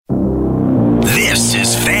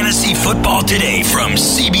Fantasy Football Today from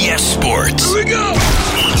CBS Sports. Here we go.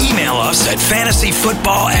 Email us at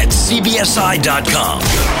fantasyfootball@cbsi.com.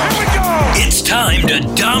 Here we go. It's time to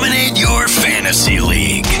dominate your fantasy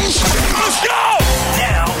league. Let's go.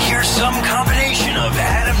 Now, here's some combination of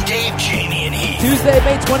Adam, Dave, Jamie, and Heath. Tuesday,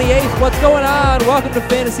 May 28th. What's going on? Welcome to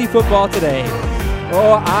Fantasy Football Today.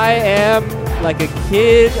 Oh, I am like a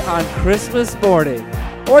kid on Christmas morning.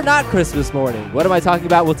 Or not Christmas morning. What am I talking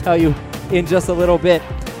about? We'll tell you in just a little bit.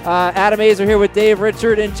 Adam Azer here with Dave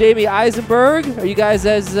Richard and Jamie Eisenberg. Are you guys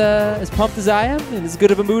as pumped as I am and as good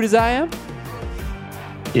of a mood as I am?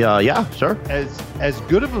 Yeah, sure. As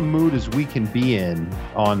good of a mood as we can be in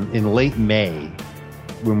late May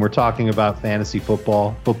when we're talking about fantasy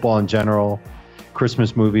football in general,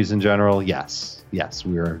 Christmas movies in general. Yes,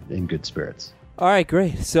 we are in good spirits. All right,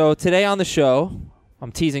 great. So today on the show,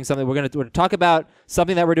 I'm teasing something. We're going to talk about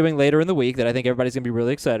something that we're doing later in the week that I think everybody's going to be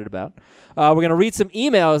really excited about. We're going to read some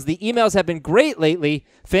emails. The emails have been great lately.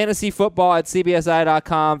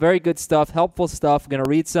 Fantasyfootball@cbsi.com. Very good stuff, helpful stuff. We're going to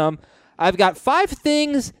read some. I've got 5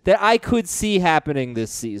 things that I could see happening this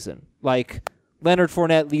season, like Leonard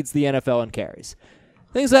Fournette leads the NFL in carries.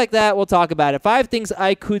 Things like that, we'll talk about it. 5 things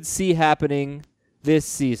I could see happening this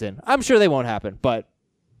season. I'm sure they won't happen, but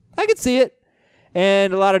I could see it.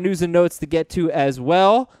 And a lot of news and notes to get to as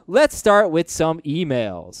well. Let's start with some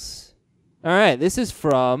emails. All right, this is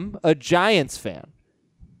from a Giants fan.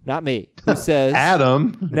 Not me. Who says...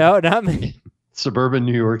 Adam. No, not me. Suburban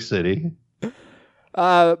New York City.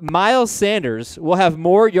 Miles Sanders will have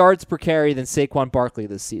more yards per carry than Saquon Barkley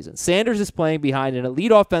this season. Sanders is playing behind an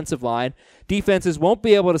elite offensive line. Defenses won't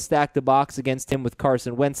be able to stack the box against him with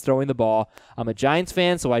Carson Wentz throwing the ball. I'm a Giants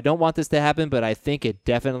fan, so I don't want this to happen, but I think it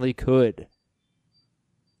definitely could.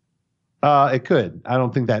 It could. I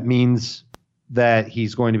don't think that means that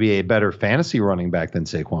he's going to be a better fantasy running back than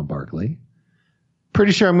Saquon Barkley.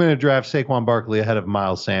 Pretty sure I'm going to draft Saquon Barkley ahead of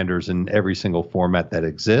Miles Sanders in every single format that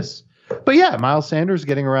exists. But yeah, Miles Sanders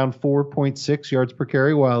getting around 4.6 yards per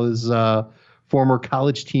carry while his former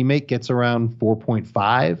college teammate gets around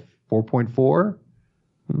 4.5, 4.4.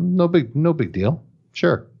 No big deal.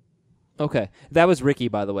 Sure. Okay. That was Ricky,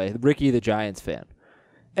 by the way. Ricky, the Giants fan.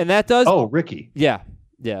 And that does... Oh, Ricky. Yeah,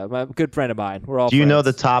 a good friend of mine. We're all Do you friends. know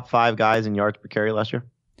the top 5 guys in yards per carry last year?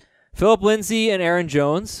 Philip Lindsay and Aaron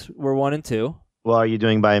Jones were 1 and 2. Well, are you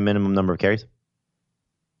doing by a minimum number of carries?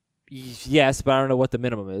 Yes, but I don't know what the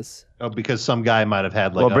minimum is. Oh, because some guy might have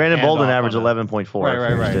had Brandon Bolden averaged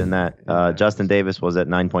 11.4. Right. In that. Justin Davis was at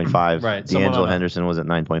 9.5. Right. D'Angelo Henderson was at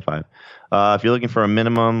 9.5. If you're looking for a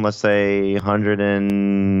minimum, let's say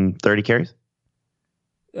 130 carries.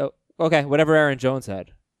 Oh, okay, whatever Aaron Jones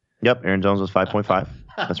had. Yep, Aaron Jones was 5.5.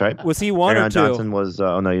 That's right. Was he 1 Aaron or 2? Johnson was,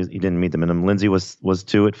 he didn't meet the minimum. Lindsey was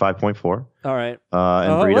 2 at 5.4. All right. And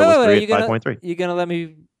Breida was 3 at 5.3. You going to let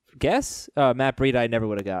me guess? Matt Breida I never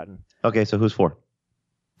would have gotten. Okay, so who's 4?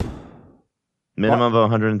 Minimum of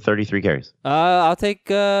 133 carries. I'll take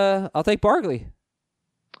Barkley.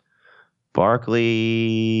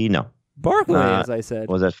 Barkley, no. Barkley, as I said.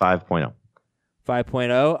 Was at 5.0.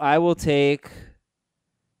 5.0. I will take...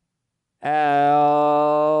 Nick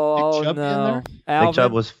Chubb in there? Nick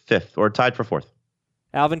Chubb was 5th, or tied for 4th.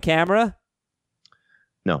 Alvin Kamara?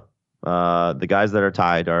 No. The guys that are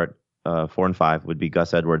tied are 4 and 5 would be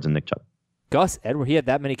Gus Edwards and Nick Chubb. Gus Edwards? He had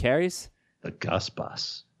that many carries? The Gus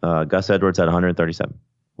bus. Gus Edwards had 137.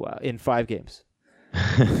 Wow, in 5 games.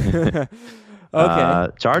 Okay.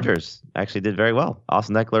 Chargers actually did very well.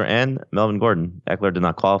 Austin Eckler and Melvin Gordon. Eckler did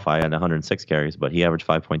not qualify at 106 carries, but he averaged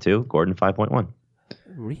 5.2. Gordon 5.1.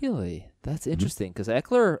 Really? That's interesting because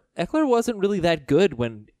Eckler wasn't really that good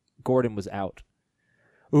when Gordon was out.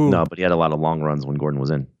 Ooh. No, but he had a lot of long runs when Gordon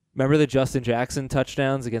was in. Remember the Justin Jackson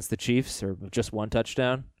touchdowns against the Chiefs, or just 1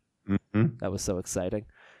 touchdown? Mm-hmm. That was so exciting.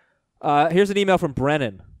 Here's an email from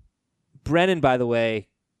Brennan. Brennan, by the way,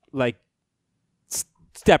 like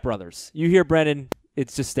Step Brothers. You hear Brennan,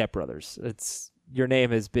 it's just Step Brothers. Your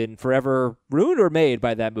name has been forever ruined or made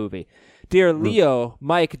by that movie. Dear Leo,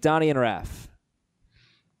 Mike, Donnie, and Raph.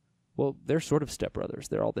 Well, they're sort of stepbrothers.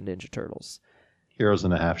 They're all the Ninja Turtles. Heroes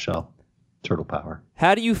in a half shell. Turtle power.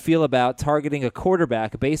 How do you feel about targeting a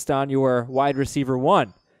quarterback based on your wide receiver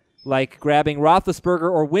 1? Like grabbing Roethlisberger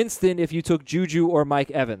or Winston if you took Juju or Mike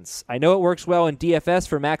Evans. I know it works well in DFS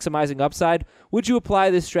for maximizing upside. Would you apply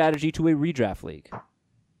this strategy to a redraft league?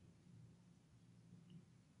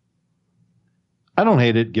 I don't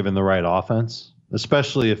hate it given the right offense,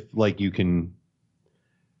 especially if you can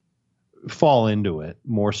fall into it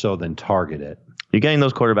more so than target it. You're getting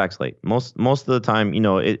those quarterbacks late. Most of the time,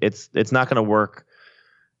 it's not going to work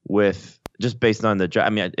with just based on the draft. I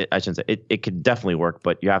mean, I shouldn't say it could definitely work,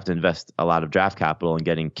 but you have to invest a lot of draft capital in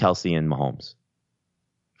getting Kelsey and Mahomes,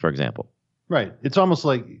 for example. Right. It's almost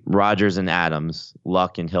like Rodgers and Adams,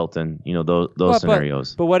 Luck and Hilton. Those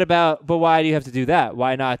scenarios. But what about? But why do you have to do that?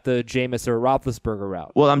 Why not the Jameis or Roethlisberger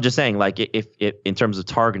route? Well, I'm just saying, like, if in terms of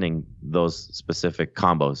targeting those specific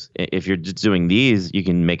combos, if you're just doing these, you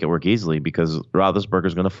can make it work easily because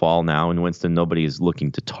Roethlisberger's going to fall now, and Winston nobody is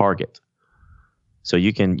looking to target. So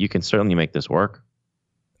you can certainly make this work.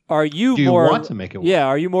 Do you want to make it work? Yeah.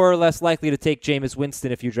 Are you more or less likely to take Jameis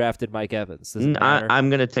Winston if you drafted Mike Evans? I'm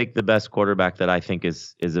going to take the best quarterback that I think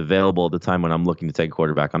is available at the time when I'm looking to take a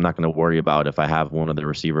quarterback. I'm not going to worry about if I have one of the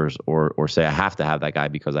receivers or say I have to have that guy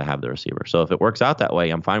because I have the receiver. So if it works out that way,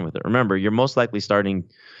 I'm fine with it. Remember, you're most likely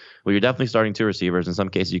you're definitely starting 2 receivers. In some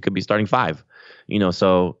cases, you could be starting 5.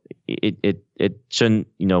 So it shouldn't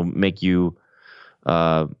make you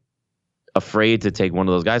afraid to take one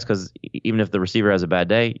of those guys because even if the receiver has a bad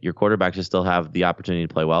day, your quarterback should still have the opportunity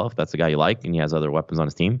to play well if that's the guy you like and he has other weapons on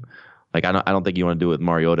his team. Like I don't think you want to do it with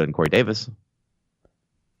Mariota and Corey Davis.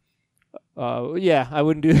 Yeah, I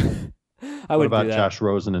wouldn't do. What about Josh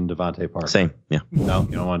Rosen and Devontae Parker? Same, yeah. No,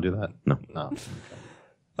 you don't want to do that. No.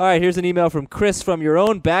 All right, here's an email from Chris from your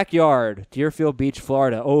own backyard, Deerfield Beach,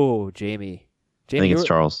 Florida. Oh, Jamie, I think it's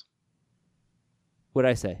Charles. What'd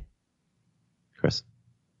I say? Chris.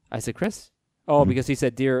 I said Chris? Oh, because he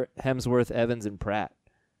said Deer, Hemsworth, Evans, and Pratt.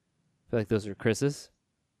 I feel like those are Chris's.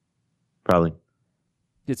 Probably.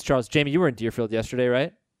 It's Charles. Jamie, you were in Deerfield yesterday,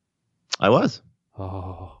 right? I was.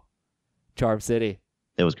 Oh, Charm City.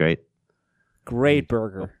 It was great. Great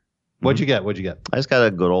burger. What'd you get? I just got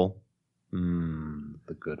a good old.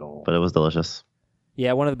 The good old. But it was delicious.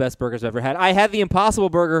 Yeah, one of the best burgers I've ever had. I had the Impossible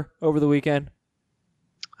Burger over the weekend.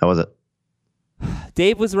 How was it?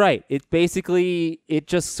 Dave was right. It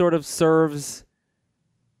just sort of serves.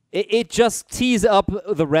 It just tees up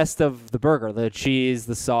the rest of the burger, the cheese,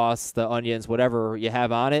 the sauce, the onions, whatever you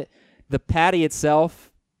have on it. The patty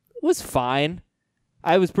itself was fine.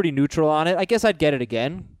 I was pretty neutral on it. I guess I'd get it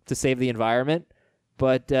again to save the environment.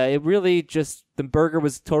 But it really just, the burger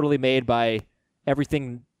was totally made by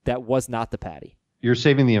everything that was not the patty. You're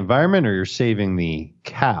saving the environment or you're saving the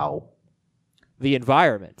cow? The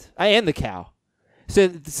environment. And the cow. So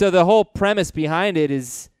the whole premise behind it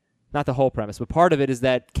is, not the whole premise, but part of it is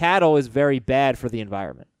that cattle is very bad for the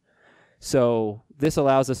environment. So this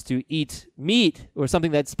allows us to eat meat or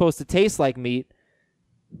something that's supposed to taste like meat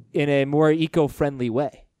in a more eco-friendly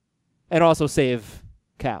way, and also save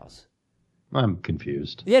cows. I'm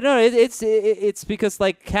confused. Yeah, no, it's because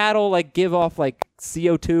like cattle like give off like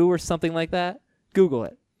CO2 or something like that. Google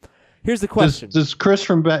it. Here's the question: Does Chris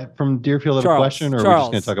from Deerfield have a question, or are we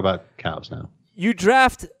just going to talk about cows now? You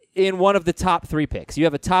draft in one of the top 3 picks. You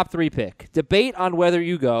have a top 3 pick. Debate on whether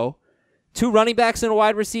you go 2 running backs and a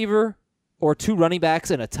wide receiver or 2 running backs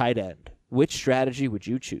and a tight end. Which strategy would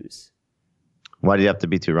you choose? Why do you have to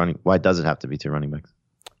be 2 running? Why does it have to be 2 running backs?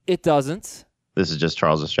 It doesn't. This is just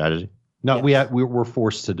Charles' strategy. No, yes. we're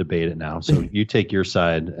forced to debate it now. So you take your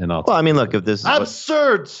side, and I'll. Well, I mean, look, if this is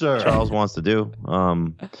absurd, sir, Charles wants to do,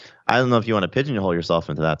 I don't know if you want to pigeonhole yourself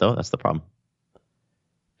into that, though. That's the problem.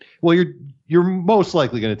 Well, you're most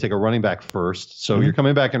likely going to take a running back first, so you're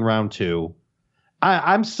coming back in round 2.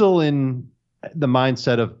 I'm still in the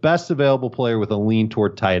mindset of best available player with a lean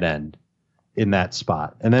toward tight end in that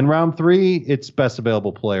spot, and then round 3, it's best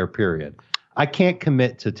available player. Period. I can't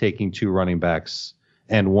commit to taking 2 running backs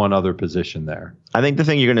and one other position there. I think the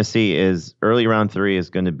thing you're going to see is early round 3 is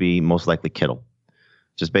going to be most likely Kittle.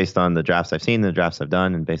 Just based on the drafts I've seen, the drafts I've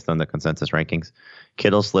done, and based on the consensus rankings,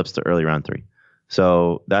 Kittle slips to early round 3.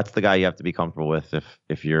 So that's the guy you have to be comfortable with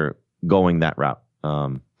if you're going that route.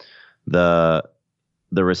 The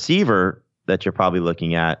receiver that you're probably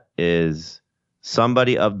looking at is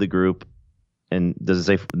somebody of the group, and does it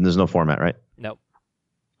say there's no format, right? Nope.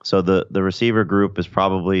 So the receiver group is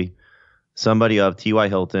probably somebody of T.Y.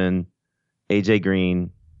 Hilton, A.J.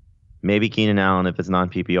 Green, maybe Keenan Allen if it's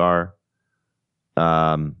non-PPR.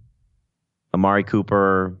 Amari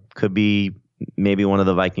Cooper could be maybe one of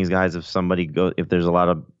the Vikings guys if there's a lot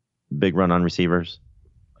of big run on receivers,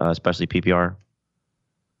 especially PPR.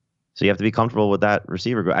 So you have to be comfortable with that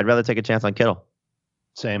receiver group. I'd rather take a chance on Kittle.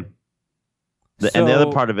 Same. And the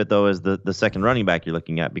other part of it, though, is the second running back you're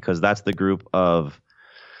looking at, because that's the group of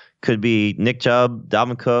could be Nick Chubb,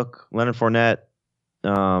 Dalvin Cook, Leonard Fournette.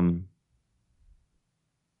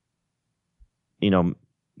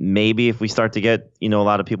 Maybe if we start to get, a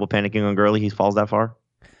lot of people panicking on Gurley, he falls that far.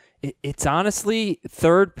 It's honestly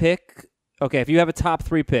 3rd pick. Okay, if you have a top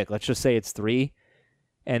 3 pick, let's just say it's 3,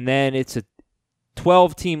 and then it's a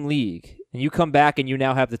 12-team league, and you come back and you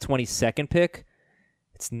now have the 22nd pick,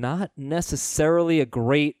 it's not necessarily a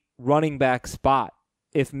great running back spot.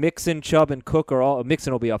 If Mixon, Chubb, and Cook are all...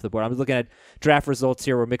 Mixon will be off the board. I'm looking at draft results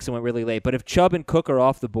here where Mixon went really late. But if Chubb and Cook are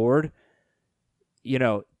off the board,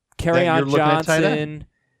 Kerryon Johnson...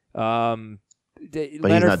 But he's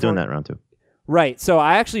not doing that round 2. Right. So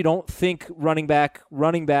I actually don't think running back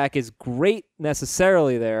is great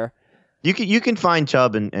necessarily there. You can find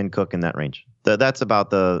Chubb and Cook in that range. That's about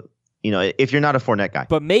the... if you're not a Fournette guy.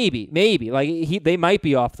 But maybe. They might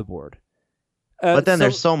be off the board. But then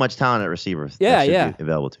there's so much talent at receiver that should be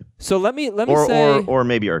available to. So let me say, or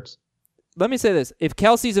maybe Ertz. Let me say this: if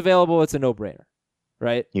Kelsey's available, it's a no-brainer,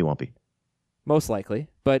 right? He won't be, most likely,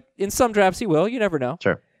 but in some drafts he will. You never know.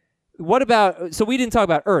 Sure. What about? So we didn't talk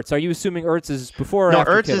about Ertz. Are you assuming Ertz is before or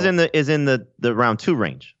after Ertz Kittle? is in the round 2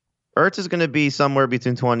 range. Ertz is going to be somewhere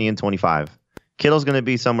between 20 and 25. Kittle's going to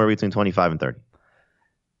be somewhere between 25 and 30.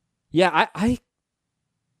 Yeah,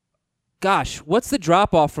 Gosh, what's the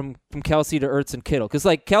drop off from Kelsey to Ertz and Kittle? Because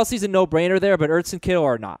Kelsey's a no-brainer there, but Ertz and Kittle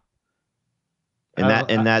are not. In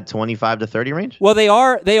that 25 to 30 range? Well, they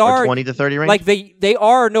are or 20 to 30 range. Like they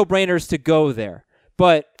are no-brainers to go there.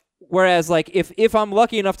 But whereas if I'm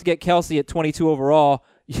lucky enough to get Kelsey at 22 overall,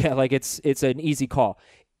 it's an easy call.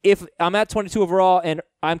 If I'm at 22 overall and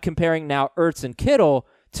I'm comparing now Ertz and Kittle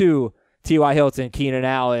to T.Y. Hilton, Keenan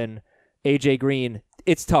Allen, A.J. Green,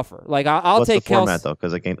 it's tougher. I'll What's take the format though?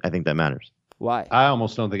 Because I think that matters. Why? I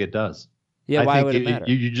almost don't think it does. Yeah, why would it matter?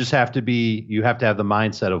 You just have to have the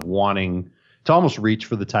mindset of wanting to almost reach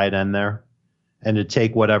for the tight end there, and to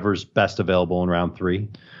take whatever's best available in round 3.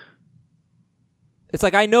 It's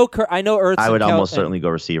I know Ertz. I would almost certainly go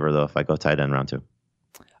receiver though if I go tight end round 2.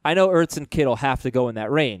 I know Ertz and Kittle have to go in that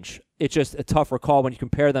range. It's just a tougher call when you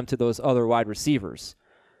compare them to those other wide receivers,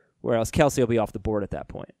 whereas Kelsey will be off the board at that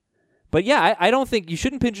point. But yeah, I don't think you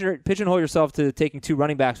shouldn't pigeonhole yourself to taking 2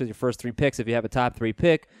 running backs with your first 3 picks if you have a top 3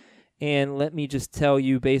 pick. And let me just tell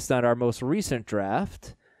you, based on our most recent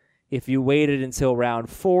draft, if you waited until round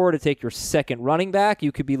 4 to take your second running back,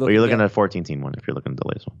 you could be looking. Well, you're looking at a 14-team one if you're looking at the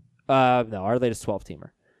latest one. No, our latest 12-teamer.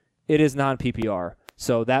 It is non-PPR,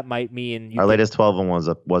 so that might mean our latest 12 one was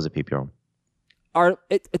a PPR one.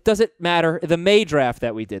 It doesn't matter. The May draft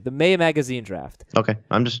that we did, the May magazine draft. Okay,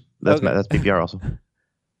 that's PPR also.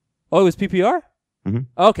 Oh, it was PPR? Mm-hmm.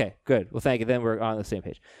 Okay, good. Well, thank you. Then we're on the same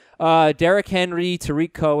page. Derrick Henry,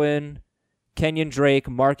 Tariq Cohen, Kenyon Drake,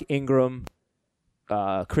 Mark Ingram,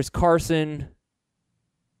 Chris Carson.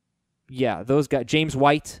 Yeah, those guys. James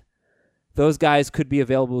White. Those guys could be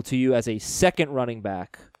available to you as a second running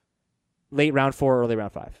back, late round 4, early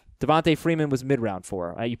round 5. Devontae Freeman was mid round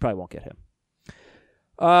 4. You probably won't get him.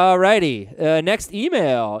 All righty. Next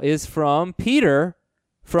email is from Peter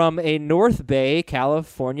from a North Bay,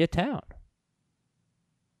 California town.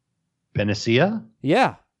 Benicia?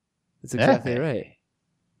 Yeah, that's exactly right.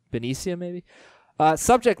 Benicia, maybe?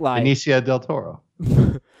 Subject line. Benicia del Toro.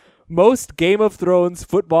 Most Game of Thrones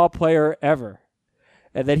football player ever.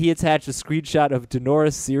 And then he attached a screenshot of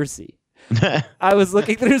Daenerys Cersei. I was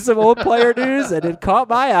looking through some old player news, and it caught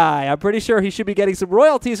my eye. I'm pretty sure he should be getting some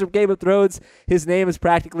royalties from Game of Thrones. His name is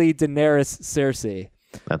practically Daenerys Cersei.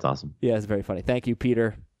 That's awesome. Yeah, it's very funny. Thank you,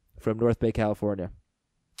 Peter, from North Bay, California.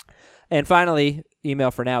 And finally,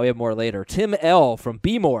 email for now. We have more later. Tim L. from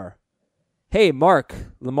Bmore. Hey, Mark,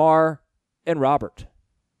 Lamar, and Robert.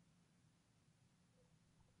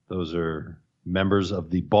 Those are members of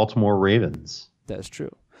the Baltimore Ravens. That's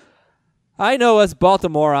true. I know us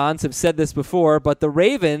Baltimoreans have said this before, but the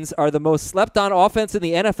Ravens are the most slept-on offense in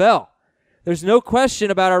the NFL. There's no question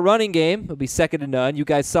about our running game. It'll be second to none. You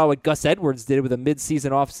guys saw what Gus Edwards did with a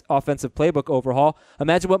mid-season offensive playbook overhaul.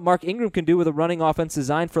 Imagine what Mark Ingram can do with a running offense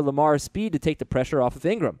designed for Lamar's speed to take the pressure off of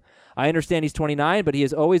Ingram. I understand he's 29, but he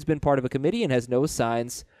has always been part of a committee and has no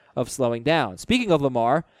signs of slowing down. Speaking of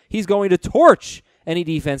Lamar, he's going to torch any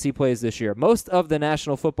defense he plays this year. Most of the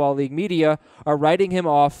National Football League media are writing him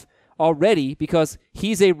off already because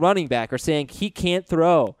he's a running back or saying he can't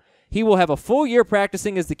throw. He will have a full year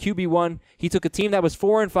practicing as the QB1. He took a team that was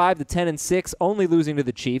 4-5 to 10-6, only losing to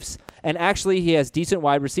the Chiefs. And actually, he has decent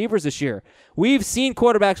wide receivers this year. We've seen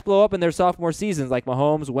quarterbacks blow up in their sophomore seasons like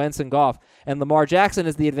Mahomes, Wentz, and Goff. And Lamar Jackson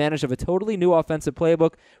has the advantage of a totally new offensive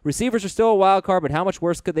playbook. Receivers are still a wild card, but how much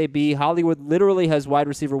worse could they be? Hollywood literally has wide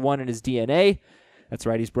receiver 1 in his DNA. That's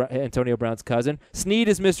right, he's Antonio Brown's cousin. Snead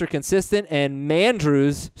is Mr. Consistent, and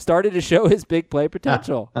Mandrews started to show his big play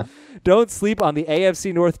potential. Don't sleep on the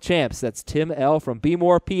AFC North champs. That's Tim L. from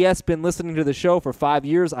B-More. P.S. Been listening to the show for 5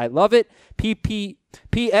 years. I love it.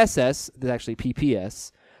 PSS, there's actually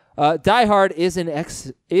PPS. Die Hard is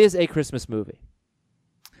a Christmas movie.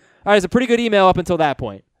 All right, it's a pretty good email up until that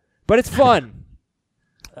point. But it's fun.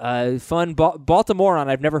 Fun. Baltimorean.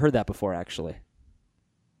 I've never heard that before, actually.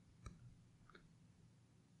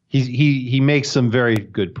 He makes some very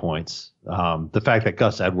good points. The fact that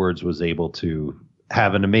Gus Edwards was able to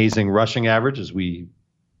have an amazing rushing average, as we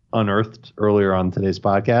unearthed earlier on today's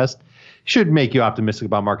podcast, should make you optimistic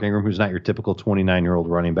about Mark Ingram, who's not your typical 29-year-old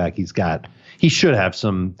running back. He should have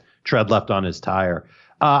some tread left on his tire.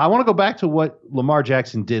 I want to go back to what Lamar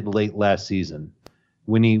Jackson did late last season.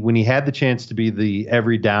 When he had the chance to be the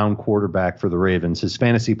every down quarterback for the Ravens, his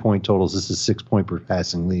fantasy point totals, this is 6-point per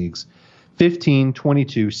passing leagues, 15,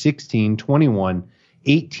 22, 16, 21,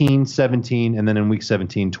 18, 17, and then in week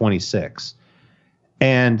 17, 26.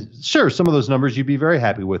 And sure, some of those numbers you'd be very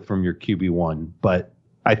happy with from your QB1, but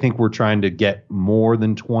I think we're trying to get more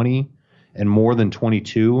than 20 and more than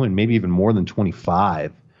 22 and maybe even more than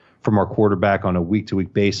 25 from our quarterback on a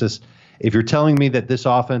week-to-week basis. If you're telling me that this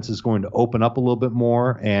offense is going to open up a little bit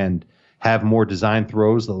more and have more design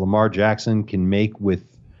throws that Lamar Jackson can make with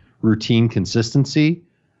routine consistency,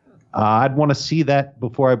 I'd want to see that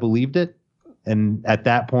before I believed it. And at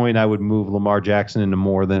that point, I would move Lamar Jackson into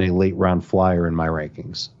more than a late-round flyer in my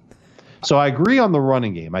rankings. So I agree on the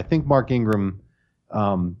running game. I think Mark Ingram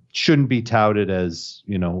shouldn't be touted as,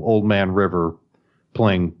 old man River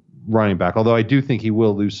playing running back, although I do think he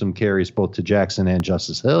will lose some carries both to Jackson and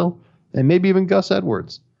Justice Hill, and maybe even Gus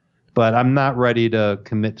Edwards. But I'm not ready to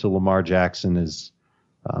commit to Lamar Jackson as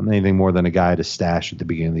anything more than a guy to stash at the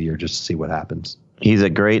beginning of the year just to see what happens. He's a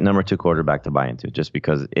great number 2 quarterback to buy into, just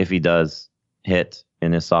because if he does hit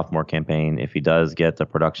in his sophomore campaign, if he does get the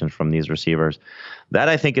production from these receivers, that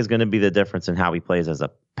I think is going to be the difference in how he plays as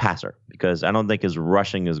a passer, because I don't think his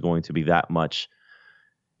rushing is going to be that much.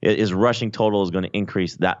 His rushing total is going to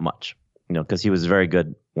increase that much, because he was very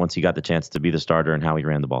good once he got the chance to be the starter and how he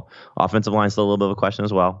ran the ball. Offensive line still a little bit of a question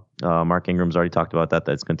as well. Mark Ingram's already talked about that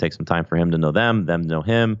it's going to take some time for him to know them to know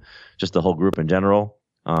him, just the whole group in general.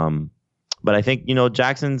 But I think,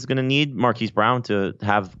 Jackson's going to need Marquise Brown to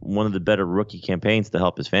have one of the better rookie campaigns to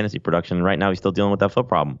help his fantasy production. And right now he's still dealing with that foot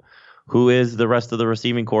problem. Who is the rest of the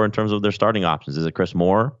receiving core in terms of their starting options? Is it Chris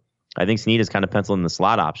Moore? I think Snead is kind of penciled in the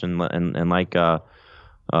slot option. And like, what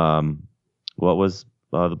was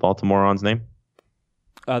the Baltimorean's name?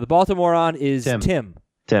 The Baltimorean is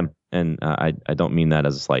Tim. And I don't mean that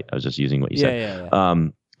as a slight. I was just using what you said.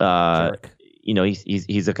 Yeah.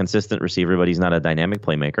 He's a consistent receiver, but he's not a dynamic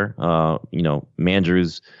playmaker.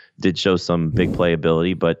 Mandrews did show some big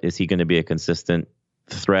playability, but is he going to be a consistent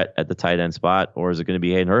threat at the tight end spot, or is it going to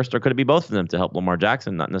be Hayden Hurst, or could it be both of them to help Lamar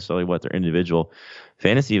Jackson? Not necessarily what their individual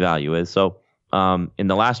fantasy value is. So in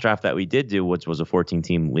the last draft that we did do, which was a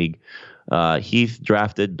 14-team league, Heath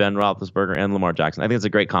drafted Ben Roethlisberger and Lamar Jackson. I think it's a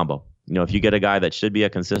great combo. If you get a guy that should be a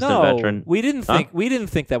consistent veteran. We didn't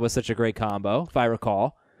think that was such a great combo, if I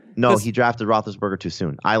recall. No, he drafted Roethlisberger too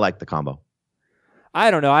soon. I like the combo.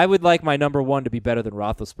 I don't know. I would like my number 1 to be better than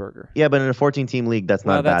Roethlisberger. Yeah, but in a 14-team league, that's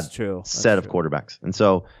not a bad true. set of quarterbacks.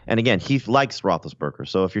 And again, Heath likes Roethlisberger.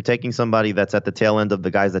 So if you're taking somebody that's at the tail end of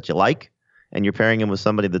the guys that you like, and you're pairing him with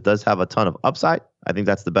somebody that does have a ton of upside, I think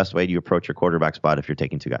that's the best way to approach your quarterback spot if you're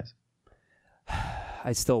taking 2 guys.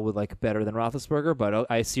 I still would like better than Roethlisberger, but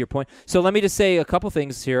I see your point. So let me just say a couple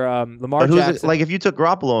things here. Lamar Jackson. Like if you took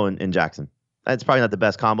Garoppolo in Jackson, that's probably not the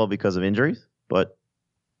best combo because of injuries, but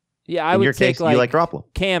yeah, I in would your take case, you like Garoppolo.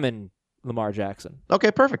 Cam and Lamar Jackson.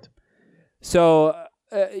 Okay, perfect. So,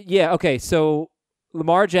 okay. So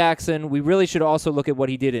Lamar Jackson, we really should also look at what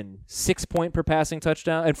he did in 6-point per passing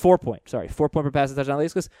touchdown and 4-point per passing touchdown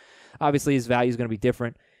leagues, because obviously his value is going to be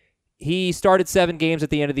different. He started 7 games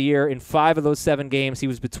at the end of the year. In 5 of those 7 games, he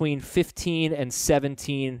was between 15 and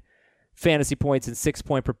 17 fantasy points in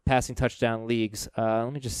 6-point per passing touchdown leagues.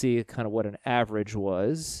 Let me just see kind of what an average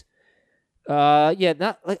was.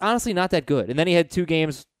 Honestly, not that good. And then he had 2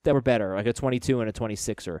 games that were better, like a 22 and a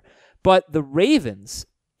 26er. But the Ravens,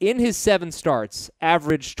 in his 7 starts,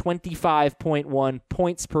 averaged 25.1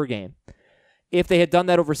 points per game. If they had done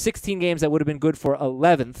that over 16 games, that would have been good for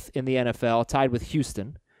 11th in the NFL, tied with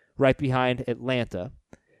Houston, right behind Atlanta.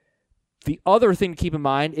 The other thing to keep in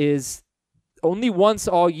mind is only once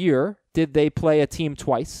all year did they play a team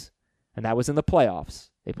twice, and that was in the playoffs.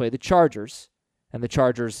 They played the Chargers, and the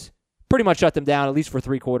Chargers pretty much shut them down, at least for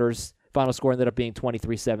 3 quarters. Final score ended up being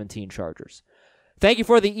 23-17 Chargers. Thank you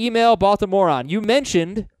for the email, Baltimorean. You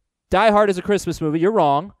mentioned Die Hard is a Christmas movie. You're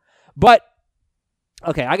wrong. But,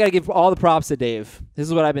 okay, I got to give all the props to Dave. This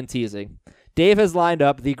is what I've been teasing. Dave has lined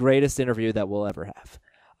up the greatest interview that we'll ever have.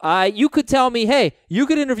 You could tell me, hey, you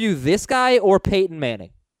could interview this guy or Peyton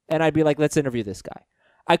Manning. And I'd be like, let's interview this guy.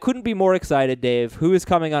 I couldn't be more excited, Dave. Who is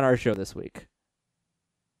coming on our show this week?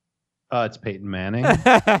 It's Peyton Manning.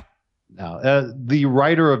 Now, the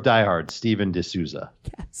writer of Die Hard, Steven D'Souza,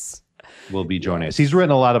 Yes. will be joining us. He's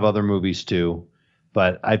written a lot of other movies too,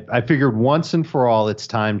 but I figured once and for all, it's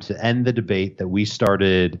time to end the debate that we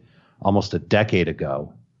started almost a decade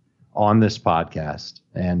ago on this podcast.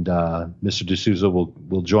 And Mr. D'Souza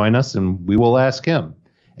will join us, and we will ask him.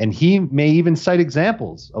 And he may even cite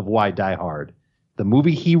examples of why Die Hard, the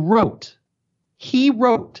movie he wrote,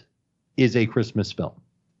 is a Christmas film.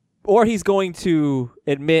 Or he's going to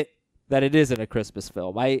admit that it isn't a Christmas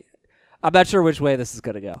film. I'm not sure which way this is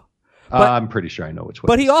going to go. But, I'm pretty sure I know which way.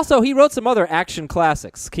 But he wrote some other action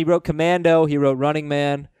classics. He wrote Commando. He wrote Running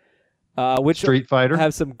Man, which Street Fighter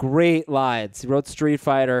have some great lines. He wrote Street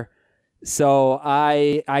Fighter. So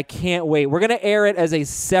I can't wait. We're going to air it as a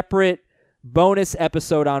separate bonus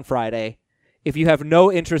episode on Friday. If you have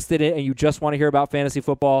no interest in it and you just want to hear about fantasy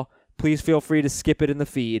football, please feel free to skip it in the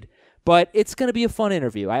feed. But it's going to be a fun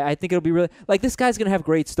interview. I think it'll be really... Like, this guy's going to have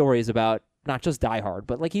great stories about not just Die Hard,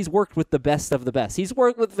 but, like, he's worked with the best of the best. He's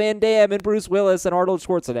worked with Van Damme and Bruce Willis and Arnold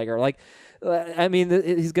Schwarzenegger. Like, I mean,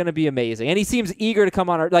 he's going to be amazing. And he seems eager to come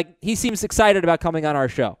on our... Like, he seems excited about coming on our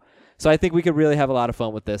show. So I think we could really have a lot of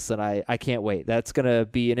fun with this, and I can't wait. That's going to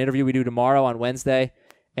be an interview we do tomorrow on Wednesday,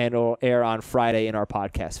 and it'll air on Friday in our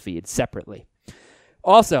podcast feed separately.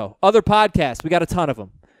 Also, other podcasts. We got a ton of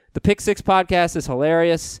them. The Pick Six podcast is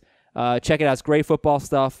hilarious. Check it out. It's great football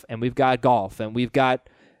stuff. And we've got golf. And we've got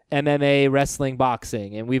MMA, wrestling,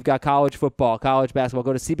 boxing. And we've got college football, college basketball.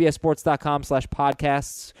 Go to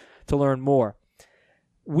cbssports.com/podcasts to learn more.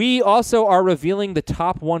 We also are revealing the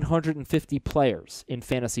top 150 players in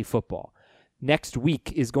fantasy football. Next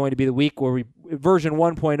week is going to be the week where version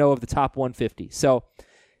 1.0 of the top 150. So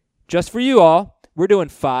just for you all, we're doing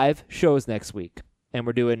 5 shows next week. And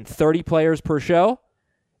we're doing 30 players per show.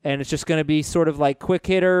 And it's just going to be sort of like quick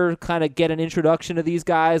hitter, kind of get an introduction to these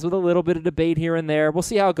guys with a little bit of debate here and there. We'll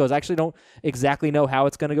see how it goes. I actually don't exactly know how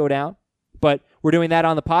it's going to go down. But we're doing that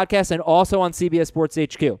on the podcast and also on CBS Sports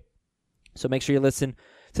HQ. So make sure you listen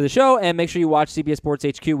to the show and make sure you watch CBS Sports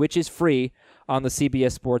HQ, which is free on the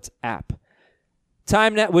CBS Sports app.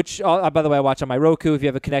 TimeNet, which, by the way, I watch on my Roku. If you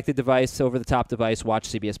have a connected device, over-the-top device, watch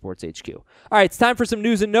CBS Sports HQ. All right, it's time for some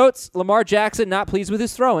news and notes. Lamar Jackson not pleased with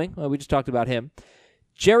his throwing. We just talked about him.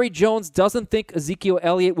 Jerry Jones doesn't think Ezekiel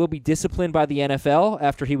Elliott will be disciplined by the NFL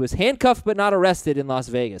after he was handcuffed but not arrested in Las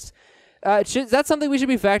Vegas. Is that something we should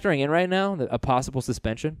be factoring in right now, a possible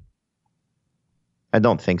suspension? I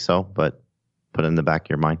don't think so, but put it in the back of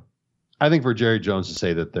your mind. I think for Jerry Jones to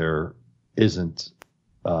say that there isn't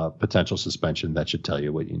potential suspension, that should tell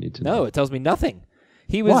you what you need to know. No, it tells me nothing.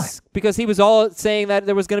 Why? Because he was all saying that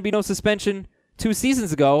there was going to be no suspension 2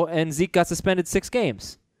 seasons ago, and Zeke got suspended 6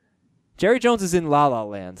 games. Jerry Jones is in La La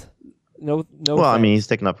Land. No. Well, I mean, he's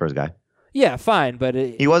sticking up for his guy. Yeah, fine, but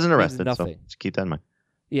he wasn't arrested, so just keep that in mind.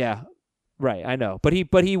 Yeah, right. I know, but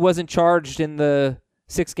he wasn't charged in the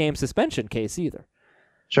 6-game suspension case either.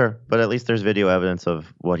 Sure, but at least there's video evidence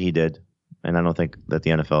of what he did, and I don't think that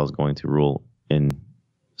the NFL is going to rule in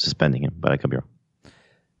suspending him, but I could be wrong.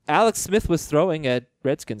 Alex Smith was throwing at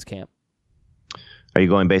Redskins camp. Are you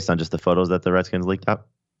going based on just the photos that the Redskins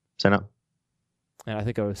sent out? And I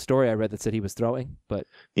think a story I read that said he was throwing, but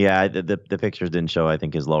yeah, the pictures didn't show. I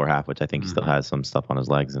think his lower half, which I think he still has some stuff on his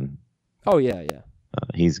legs, and yeah.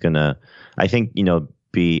 He's gonna, I think,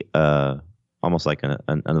 be almost like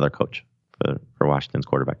another coach for Washington's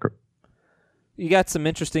quarterback group. You got some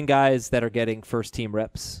interesting guys that are getting first team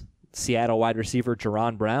reps. Seattle wide receiver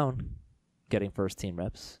Jaron Brown getting first team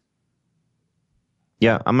reps.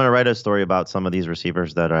 Yeah, I'm gonna write a story about some of these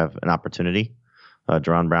receivers that have an opportunity.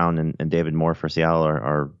 Jaron Brown and David Moore for Seattle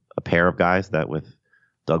are a pair of guys that with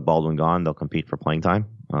Doug Baldwin gone, they'll compete for playing time.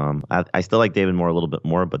 I still like David Moore a little bit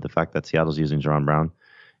more, but the fact that Seattle's using Jaron Brown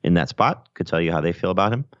in that spot could tell you how they feel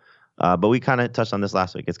about him. But we kind of touched on this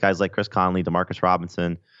last week. It's guys like Chris Conley, Demarcus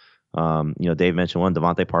Robinson. Dave mentioned one,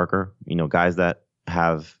 Devontae Parker. Guys that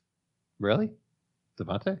have really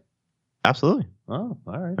Devontae. Absolutely. Oh,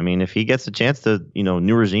 all right. I mean, if he gets a chance to,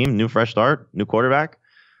 new regime, new fresh start, new quarterback.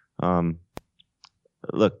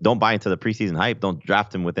 Look, don't buy into the preseason hype. Don't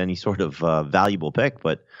draft him with any sort of valuable pick.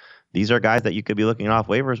 But these are guys that you could be looking off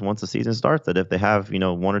waivers once the season starts. That if they have 1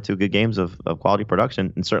 or 2 good games of quality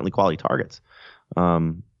production and certainly quality targets,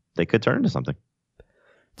 they could turn into something.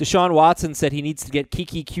 Deshaun Watson said he needs to get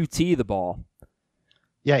Kiki QT the ball.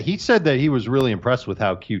 Yeah, he said that he was really impressed with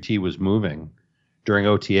how QT was moving during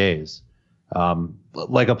OTAs.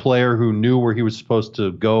 Like a player who knew where he was supposed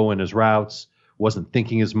to go in his routes, wasn't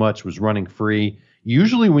thinking as much, was running free.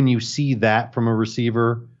 Usually when you see that from a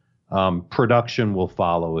receiver, production will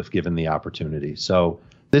follow if given the opportunity. So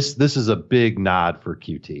This is a big nod for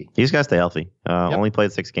QT. He's got to stay healthy. Only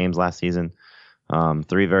played 6 games last season.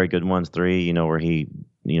 3 very good ones. 3, where he,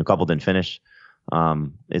 a couple didn't finish.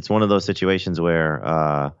 It's one of those situations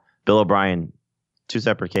where Bill O'Brien, 2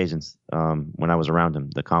 separate occasions when I was around him,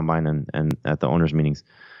 the combine and at the owners' meetings,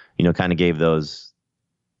 kind of gave those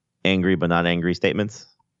angry but not angry statements.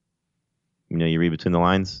 You read between the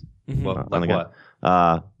lines. Well, like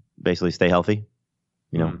what? Basically, stay healthy.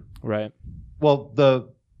 Right. Well,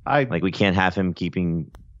 we can't have him keep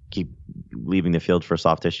leaving the field for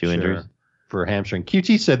soft tissue injuries. For hamstring.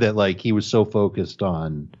 QT said that he was so focused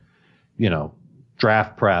on,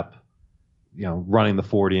 draft prep, running the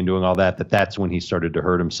 40 and doing all that's when he started to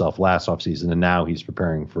hurt himself last offseason, and now he's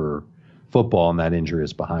preparing for football and that injury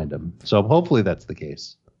is behind him. So hopefully that's the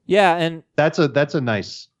case. Yeah, and that's a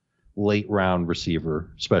nice late round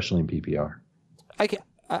receiver, especially in PPR.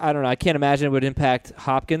 I don't know. I can't imagine it would impact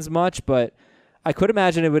Hopkins much, but I could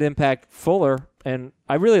imagine it would impact Fuller, and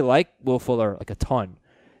I really like Will Fuller a ton.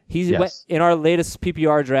 Went, in our latest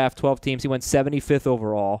PPR draft, 12 teams, he went 75th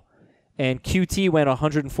overall, and QT went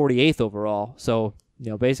 148th overall. So,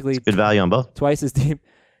 basically good value on both. Twice as deep.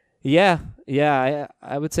 Yeah,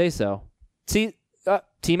 I would say so. See,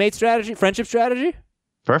 teammate strategy, friendship strategy?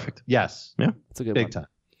 Perfect. Yes. Yeah. It's a good big one. Time.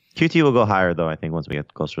 QT will go higher, though, I think, once we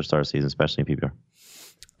get closer to the start of the season, especially in PPR.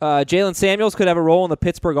 Jalen Samuels could have a role in the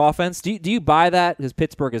Pittsburgh offense. Do you buy that? Because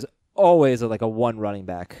Pittsburgh is always a 1 running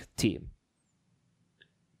back team.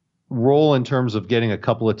 Role in terms of getting a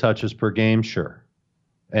couple of touches per game, sure.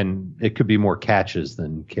 And it could be more catches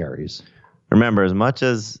than carries. Remember, as much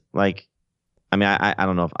as, I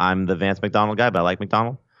don't know if I'm the Vance McDonald guy, but I like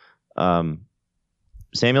McDonald.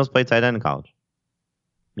 Samuels played tight end in college.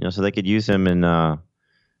 So they could use him in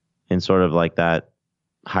sort of that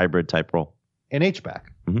hybrid type role. An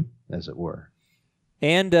H-back, as it were.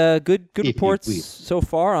 And good reports so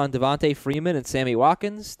far on Devontae Freeman and Sammy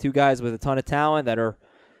Watkins, 2 guys with a ton of talent that are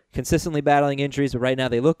consistently battling injuries, but right now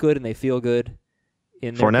they look good and they feel good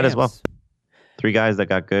in their Fournette camps. as well. 3 guys that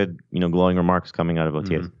got good, glowing remarks coming out of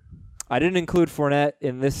OTAs. I didn't include Fournette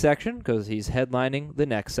in this section because he's headlining the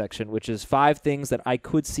next section, which is 5 things that I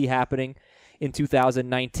could see happening in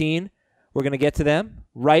 2019. We're going to get to them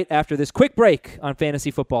right after this quick break on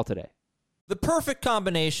Fantasy Football Today. The perfect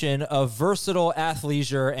combination of versatile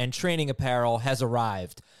athleisure and training apparel has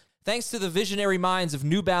arrived. Thanks to the visionary minds of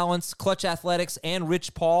New Balance, Clutch Athletics, and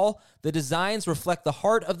Rich Paul, the designs reflect the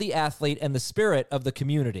heart of the athlete and the spirit of the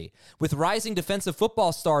community. With rising defensive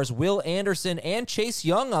football stars Will Anderson and Chase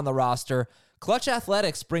Young on the roster, Clutch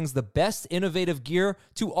Athletics brings the best innovative gear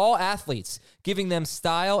to all athletes, giving them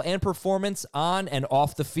style and performance on and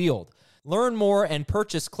off the field. Learn more and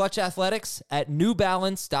purchase Clutch Athletics at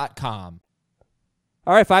newbalance.com.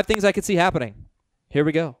 All right, 5 things I could see happening. Here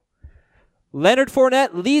we go. Leonard Fournette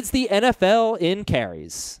leads the NFL in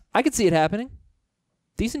carries. I could see it happening.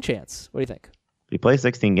 Decent chance. What do you think? If he plays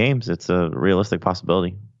 16 games, it's a realistic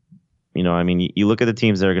possibility. You look at the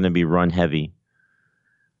teams that are going to be run heavy.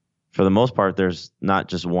 For the most part, there's not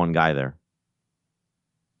just one guy there.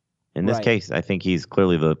 In this case, I think he's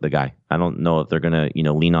clearly the guy. I don't know if they're going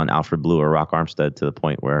to, lean on Alfred Blue or Rock Armstead to the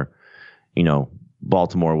point where,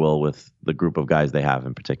 Baltimore will with the group of guys they have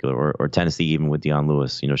in particular, or Tennessee even with Deion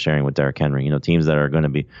Lewis, sharing with Derrick Henry. Teams that are going to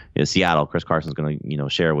be Seattle, Chris Carson's going to,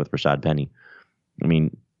 share with Rashad Penny.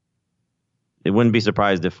 It wouldn't be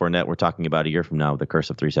surprised if Fournette we're talking about a year from now, the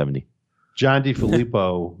curse of 370. John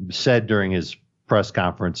DeFilippo said during his press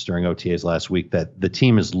conference during OTAs last week that the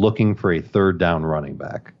team is looking for a 3rd down running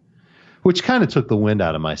back, which kind of took the wind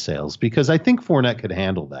out of my sails because I think Fournette could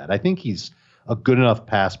handle that. I think he's a good enough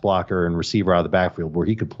pass blocker and receiver out of the backfield where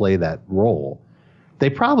he could play that role. They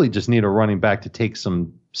probably just need a running back to take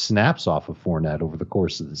some snaps off of Fournette over the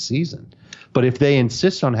course of the season. But if they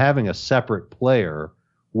insist on having a separate player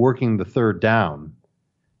working the 3rd down,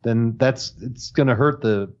 then it's going to hurt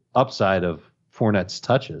the upside of Fournette's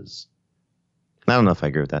touches. I don't know if I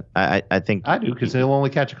agree with that. I think I do because he'll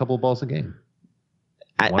only catch a couple of balls a game.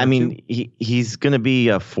 He's going to be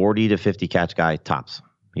a 40 to 50 catch guy tops.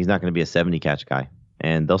 He's not going to be a 70 catch guy,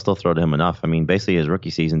 and they'll still throw to him enough. Basically his rookie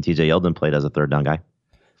season, TJ Yeldon played as a 3rd down guy.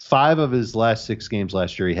 5 of his last 6 games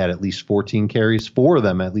last year, he had at least 14 carries. 4 of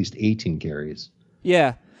them, at least 18 carries.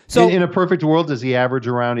 Yeah. So in a perfect world, does he average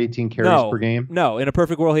around 18 carries per game? No. In a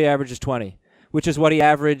perfect world, he averages 20, which is what he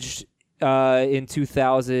averaged in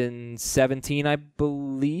 2017, I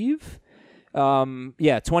believe.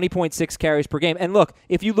 20.6 carries per game. And look,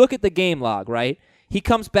 if you look at the game log, right? He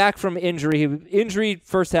comes back from injury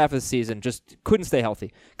first half of the season, just couldn't stay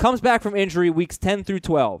healthy. Comes back from injury weeks 10 through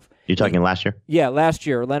 12. You're talking last year? Yeah, last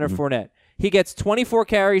year, Leonard Fournette. He gets 24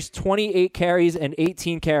 carries, 28 carries, and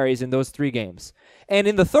 18 carries in those 3 games. And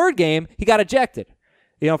in the third game, he got ejected,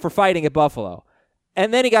 for fighting at Buffalo.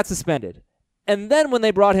 And then he got suspended. And then when they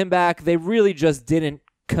brought him back, they really just didn't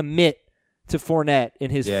commit to Fournette in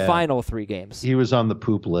his final 3 games. He was on the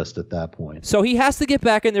poop list at that point. So he has to get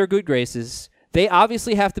back in their good graces. They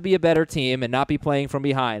obviously have to be a better team and not be playing from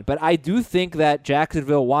behind. But I do think that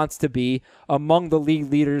Jacksonville wants to be among the league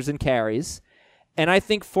leaders in carries. And I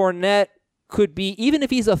think Fournette could be, even if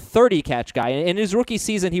he's a 30-catch guy, in his rookie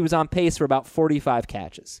season, he was on pace for about 45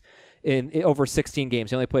 catches in over 16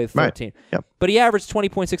 games. He only played 13. Right. Yep. But he averaged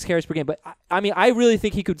 20.6 carries per game. But, I really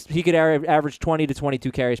think he could average 20 to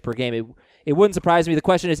 22 carries per game. It wouldn't surprise me. The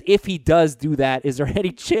question is, if he does do that, is there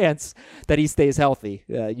any chance that he stays healthy?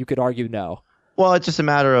 You could argue no. Well, it's just a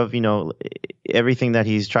matter of, everything that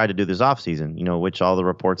he's tried to do this offseason, which all the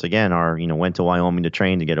reports, again, are, went to Wyoming to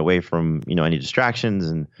train to get away from, any distractions.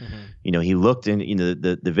 And, he looked in,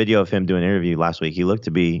 the video of him doing an interview last week, he looked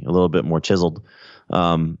to be a little bit more chiseled.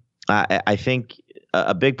 I think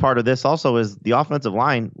a big part of this also is the offensive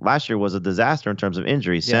line last year was a disaster in terms of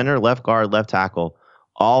injuries. Yeah. Center, left guard, left tackle,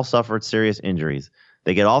 all suffered serious injuries.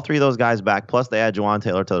 They get all 3 of those guys back, plus they add Juwan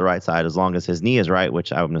Taylor to the right side as long as his knee is right,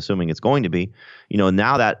 which I'm assuming it's going to be.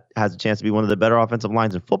 Now that has a chance to be one of the better offensive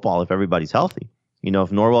lines in football if everybody's healthy. If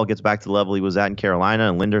Norwell gets back to the level he was at in Carolina,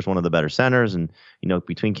 and Linder's one of the better centers, and,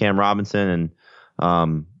 between Cam Robinson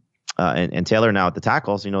and Taylor now at the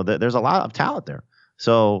tackles, there's a lot of talent there.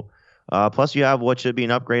 So, plus you have what should be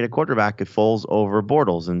an upgrade at quarterback at Foles over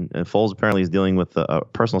Bortles. And Foles apparently is dealing with a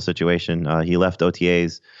personal situation. He left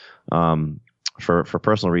OTAs for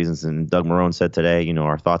personal reasons. And Doug Marrone said today,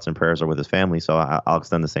 our thoughts and prayers are with his family. So I'll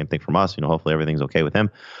extend the same thing from us. Hopefully everything's okay with him.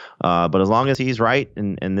 But as long as he's right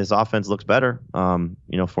and this offense looks better,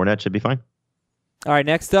 Fournette should be fine. All right,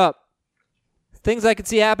 next up. Things I could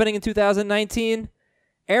see happening in 2019.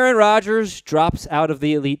 Aaron Rodgers drops out of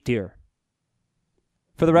the elite tier.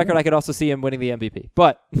 For the record, I could also see him winning the MVP.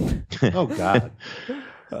 But oh, God.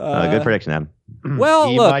 Good prediction, Adam. Well,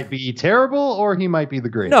 he might be terrible or he might be the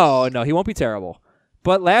greatest. No, he won't be terrible.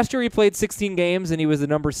 But last year he played 16 games, and he was the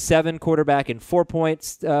number 7 quarterback in 4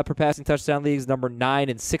 points per passing touchdown leagues, number 9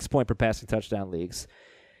 in 6 point per passing touchdown leagues.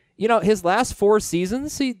 His last 4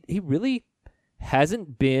 seasons, he really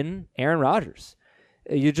hasn't been Aaron Rodgers.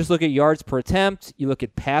 You just look at yards per attempt. You look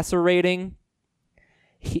at passer rating.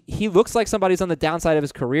 He looks like somebody's on the downside of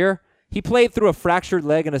his career. He played through a fractured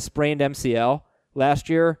leg and a sprained MCL last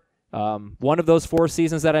year. One of those 4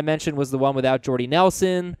 seasons that I mentioned was the one without Jordy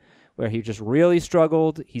Nelson, where he just really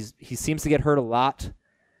struggled. He seems to get hurt a lot.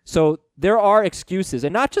 So there are excuses,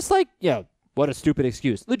 and not just like, what a stupid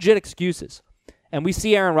excuse. Legit excuses. And we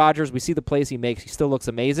see Aaron Rodgers. We see the plays he makes. He still looks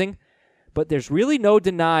amazing. But there's really no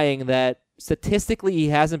denying that statistically he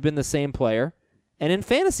hasn't been the same player. And in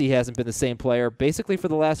fantasy, he hasn't been the same player basically for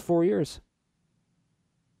the last 4 years.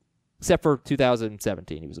 Except for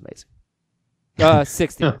 2017. He was amazing.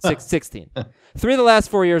 16. 3 of the last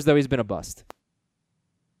 4 years, though, he's been a bust.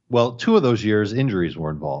 Well, 2 of those years, injuries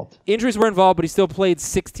were involved. Injuries were involved, but he still played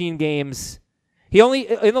 16 games.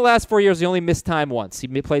 In the last 4 years, he only missed time once. He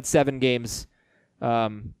played 7 games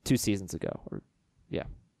 2 seasons ago.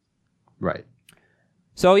 Right.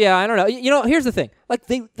 So, I don't know. Here's the thing. Like,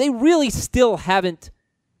 they really still haven't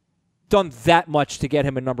done that much to get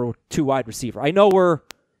him a number 2 wide receiver. I know we're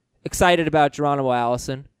excited about Geronimo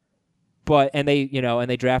Allison, and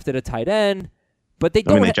they drafted a tight end, but they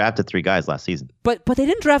don't. They drafted 3 guys last season. But they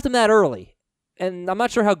didn't draft them that early, and I'm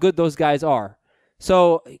not sure how good those guys are.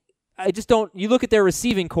 So I just don't. You look at their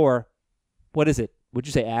receiving core. What is it? Would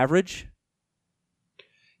you say average?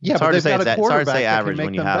 Yeah, it's hard to say got a quarterback say average that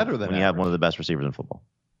when can make them better than you have one of the best receivers in football.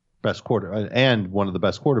 And one of the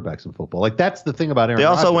best quarterbacks in football. Like, that's the thing about Aaron They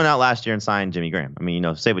also Rodgers. went out last year and signed Jimmy Graham. I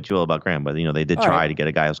mean, say what you will about Graham, but they did try to get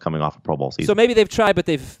a guy who's coming off a Pro Bowl season. So maybe they've tried, but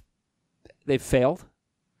they've failed.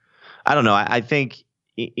 I don't know. I think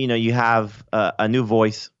you have a new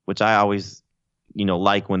voice, which I always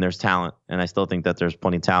like when there's talent, and I still think that there's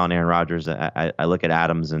plenty of talent in Aaron Rodgers. I look at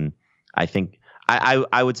Adams, and I think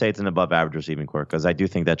I would say it's an above average receiving core, because I do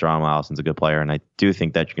think that Geronimo Allison's a good player, and I do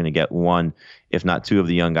think that you're going to get 1, if not 2 of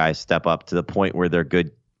the young guys step up to the point where they're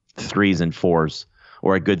good 3s and 4s,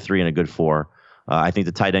 or a good 3 and a good 4. I think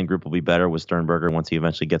the tight end group will be better with Sternberger once he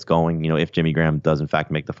eventually gets going, if Jimmy Graham does in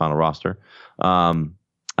fact make the final roster.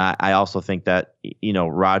 I also think that,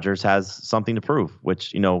 Rodgers has something to prove,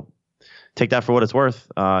 which, take that for what it's worth.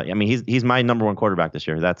 He's my number 1 quarterback this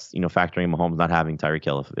year. That's, factoring Mahomes not having Tyreek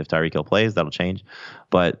Hill. If Tyreek Hill plays, that'll change.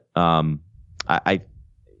 But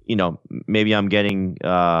maybe I'm getting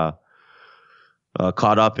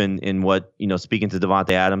caught up in what, speaking to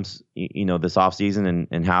Devontae Adams, this offseason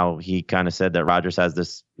and how he kind of said that Rodgers has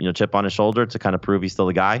this, chip on his shoulder to kind of prove he's still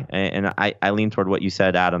the guy. And I lean toward what you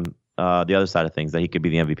said, Adam, the other side of things, that he could be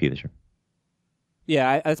the MVP this year.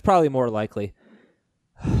 Yeah, that's probably more likely.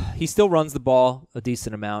 He still runs the ball a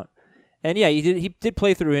decent amount. And yeah, he did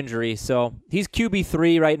play through injury, so he's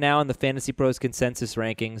QB3 right now in the Fantasy Pros consensus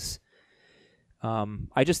rankings.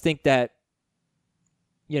 I just think that,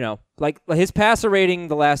 like his passer rating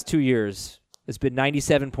the last 2 years has been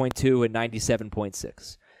 97.2 and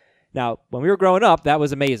 97.6. Now, when we were growing up, that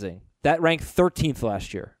was amazing. That ranked 13th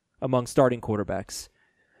last year among starting quarterbacks.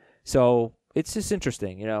 So it's just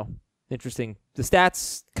interesting, interesting. The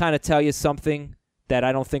stats kind of tell you something that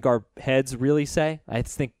I don't think our heads really say. I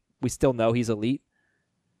think we still know he's elite.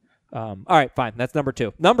 All right, fine. That's number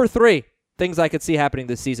 2. Number 3, things I could see happening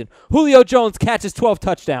this season. Julio Jones catches 12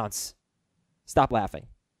 touchdowns. Stop laughing.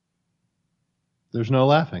 There's no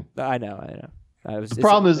laughing. I know. The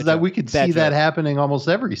problem is that we could see that happening almost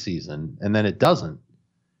every season, and then it doesn't,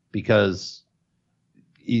 because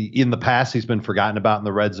in the past he's been forgotten about in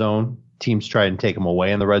the red zone. Teams try and take him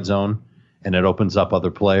away in the red zone, and it opens up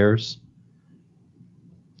other players.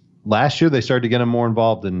 Last year they started to get him more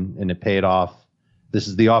involved, and it paid off. This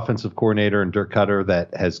is the offensive coordinator in Dirk Cutter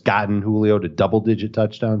that has gotten Julio to double-digit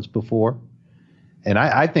touchdowns before. And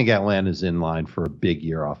I think Atlanta's in line for a big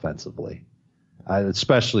year offensively,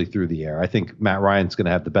 especially through the air. I think Matt Ryan's going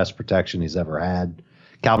to have the best protection he's ever had.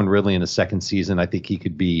 Calvin Ridley in his second season, I think he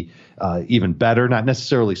could be even better, not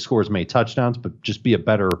necessarily score as many touchdowns, but just be a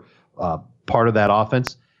better part of that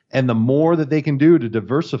offense. And the more that they can do to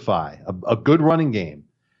diversify a good running game,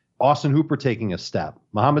 Austin Hooper taking a step,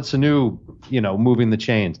 Mohamed Sanu, moving the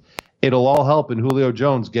chains, it'll all help in Julio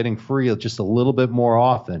Jones getting free just a little bit more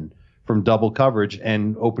often from double coverage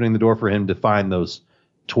and opening the door for him to find those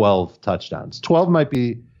 12 touchdowns. 12 might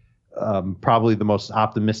be probably the most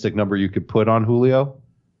optimistic number you could put on Julio,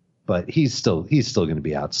 but he's still going to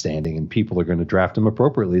be outstanding, and people are going to draft him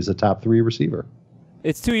appropriately as a top 3 receiver.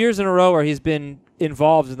 It's 2 years in a row where he's been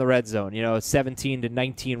involved in the red zone, 17 to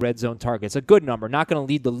 19 red zone targets. A good number. Not going to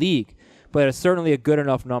lead the league, but it's certainly a good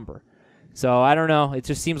enough number. So I don't know. It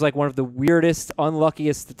just seems like one of the weirdest,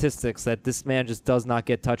 unluckiest statistics that this man just does not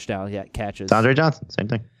get touchdown catches. Andre Johnson, same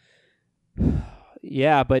thing.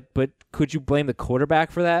 Yeah, but could you blame the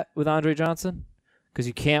quarterback for that with Andre Johnson? Because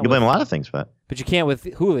you can't. You blame a lot of things for that, but you can't with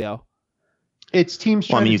Julio. It's teams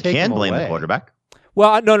trying to take him away. You can blame the quarterback.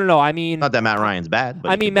 Well, no. I mean, not that Matt Ryan's bad,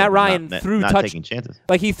 but Matt Ryan threw not taking chances.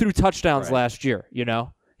 Like he threw touchdowns last year.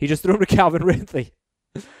 He just threw them to Calvin Ridley.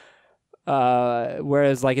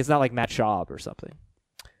 Whereas, it's not like Matt Schaub or something.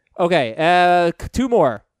 Okay, 2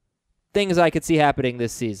 more things I could see happening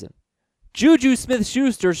this season. Juju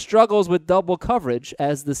Smith-Schuster struggles with double coverage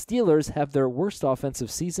as the Steelers have their worst offensive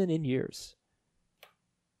season in years.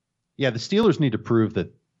 Yeah, the Steelers need to prove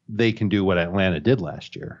that they can do what Atlanta did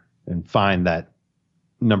last year and find that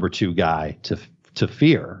number 2 guy to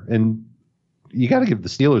fear. And you got to give the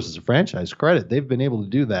Steelers as a franchise credit. They've been able to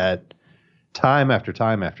do that time after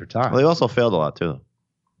time after time. Well, they also failed a lot too.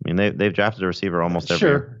 I mean, they've drafted a receiver almost every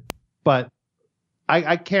year. But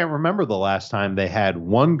I can't remember the last time they had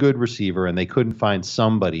one good receiver and they couldn't find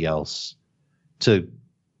somebody else to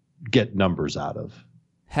get numbers out of.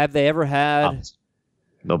 Have they ever had?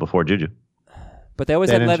 No, before Juju. But they always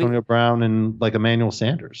had Antonio Brown and Emmanuel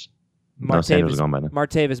Sanders.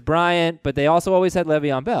 Martavis Bryant, but they also always had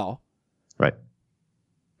Le'Veon Bell. Right.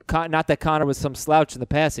 Not that Connor was some slouch in the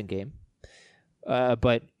passing game,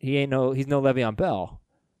 but he's no Le'Veon Bell.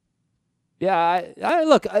 Yeah,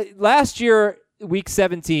 look, last year, Week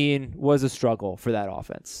 17 was a struggle for that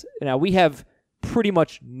offense. Now, we have pretty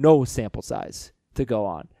much no sample size to go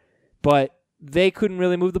on, but they couldn't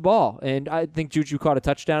really move the ball. And I think Juju caught a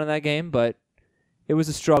touchdown in that game, but it was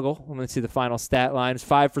a struggle. Let's see the final stat lines: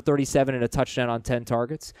 5 for 37 and a touchdown on 10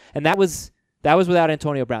 targets. And that was without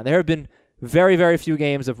Antonio Brown. There have been very, very few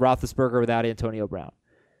games of Roethlisberger without Antonio Brown.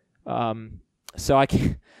 So I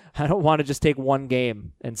don't want to just take one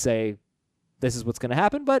game and say this is what's going to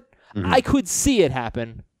happen, but I could see it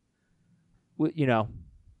happen. It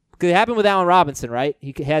happened with Allen Robinson, right?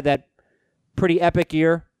 He had that pretty epic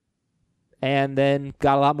year and then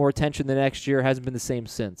got a lot more attention the next year. Hasn't been the same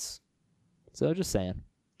since. So just saying.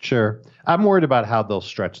 Sure. I'm worried about how they'll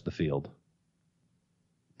stretch the field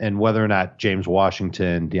and whether or not James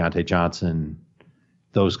Washington, Deontay Johnson,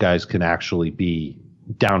 those guys can actually be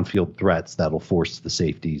downfield threats that'll force the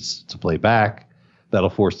safeties to play back, that'll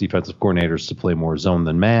force defensive coordinators to play more zone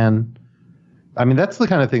than man. I mean, that's the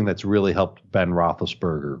kind of thing that's really helped Ben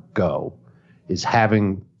Roethlisberger go, is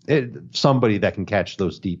having somebody that can catch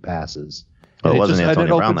those deep passes Well, it wasn't and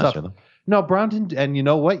Antonio Brown opens last up. year, though. No, Brown didn't. And you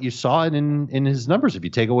know what? You saw it in his numbers. If you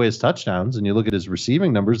take away his touchdowns and you look at his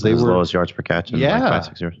receiving numbers, they His were lowest yards per catch in like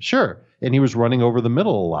 5-6 years. Sure. And he was running over the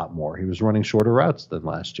middle a lot more. He was running shorter routes than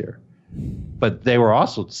last year. But they were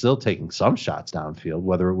also still taking some shots downfield,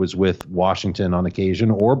 whether it was with Washington on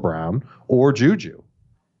occasion or Brown or Juju.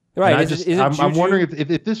 Right. I'm wondering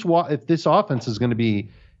if this offense is going to be,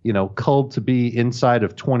 culled to be inside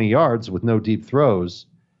of 20 yards with no deep throws.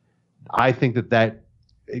 I think that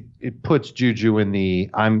it puts Juju in the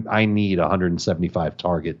I need 175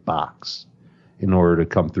 target box in order to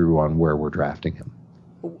come through on where we're drafting him.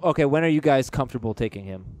 Okay, when are you guys comfortable taking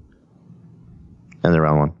him? And they're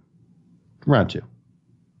round 1. Round 2.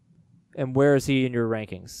 And where is he in your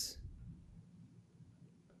rankings?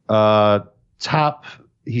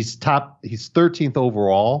 He's 13th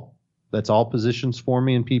overall. That's all positions for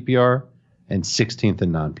me in PPR, and 16th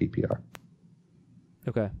in non-PPR.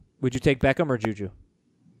 Okay. Would you take Beckham or Juju?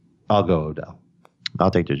 I'll go Odell.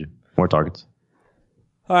 I'll take Juju. More targets.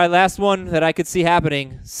 All right, last one that I could see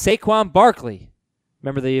happening. Saquon Barkley.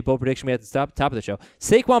 Remember the bold prediction we had at the top of the show.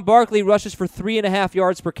 Saquon Barkley rushes for 3.5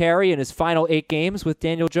 yards per carry in his final 8 games with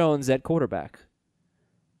Daniel Jones at quarterback.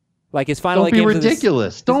 Like his final 8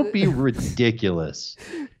 games. Don't be ridiculous.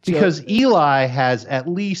 Because Eli has at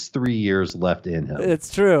least 3 years left in him.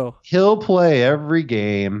 It's true. He'll play every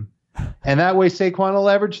game. And that way Saquon will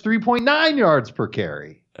average 3.9 yards per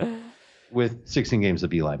carry with 16 games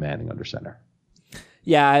of Eli Manning under center.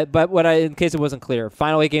 Yeah, but in case it wasn't clear,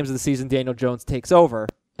 final 8 games of the season, Daniel Jones takes over,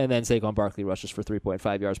 and then Saquon Barkley rushes for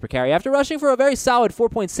 3.5 yards per carry after rushing for a very solid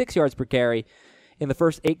 4.6 yards per carry in the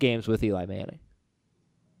first 8 games with Eli Manning.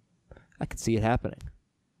 I could see it happening.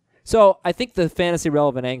 So I think the fantasy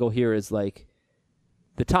relevant angle here is like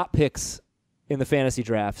the top picks in the fantasy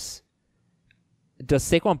drafts. Does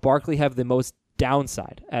Saquon Barkley have the most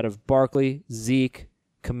downside out of Barkley, Zeke,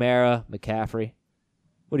 Kamara, McCaffrey?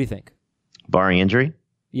 What do you think? Barring injury?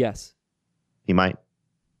 Yes. He might.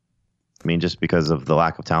 I mean, just because of the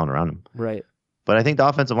lack of talent around him. Right. But I think the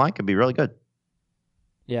offensive line could be really good.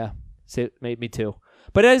 Yeah. Me too.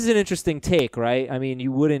 But it is an interesting take, right? I mean,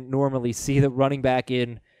 you wouldn't normally see the running back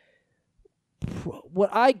in what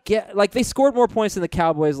I get. Like, they scored more points than the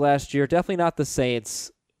Cowboys last year. Definitely not the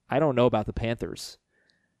Saints. I don't know about the Panthers.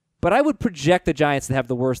 But I would project the Giants to have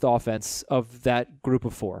the worst offense of that group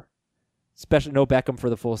of 4, especially no Beckham for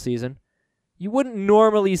the full season. You wouldn't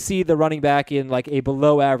normally see the running back in like a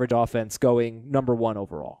below average offense going number 1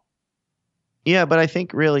 overall. Yeah, but I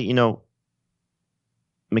think really,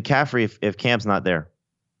 McCaffrey, if Cam's not there,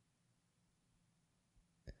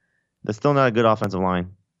 that's still not a good offensive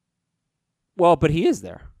line. Well, but he is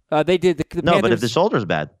there. They did the Panthers, but if the shoulder's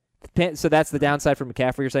bad. So that's the downside for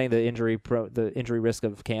McCaffrey. You're saying the injury risk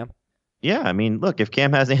of Cam. Yeah, I mean, look, if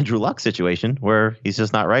Cam has Andrew Luck situation where he's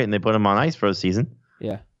just not right and they put him on ice for a season.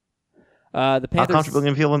 Yeah. The Panthers, how comfortable are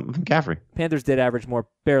you going to feel with McCaffrey? Panthers did average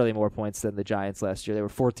barely more points than the Giants last year. They were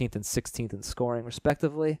 14th and 16th in scoring,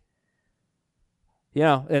 respectively.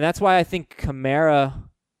 And that's why I think Kamara,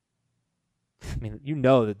 I mean,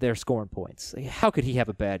 that they're scoring points. How could he have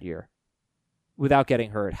a bad year without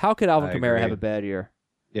getting hurt? How could Alvin Kamara have a bad year?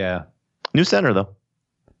 Yeah. New center, though.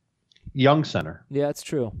 Young center. Yeah, it's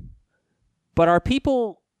true. But are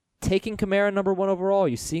people taking Kamara number 1 overall? Are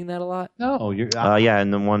you seeing that a lot? No. Yeah,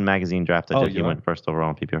 in the one magazine draft I did, he went first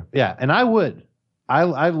overall in PPR. Yeah, and I would.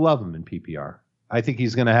 I love him in PPR. I think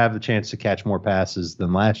he's going to have the chance to catch more passes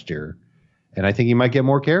than last year, and I think he might get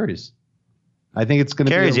more carries. I think it's going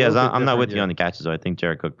to carries. Be Yes, I'm not with you on the catches, though. I think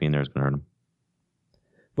Jared Cook being there is going to hurt him.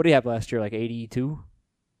 What did he have last year? Like 82?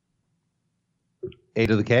 8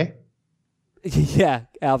 to the K? Yeah,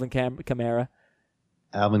 Alvin Kamara.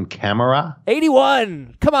 Alvin Kamara?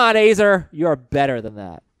 81! Come on, Azer. You're better than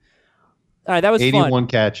that. All right, that was 81 fun.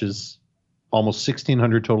 catches, almost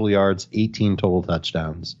 1,600 total yards, 18 total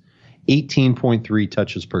touchdowns, 18.3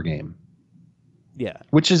 touches per game. Yeah.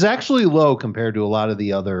 Which is actually low compared to a lot of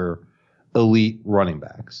the other elite running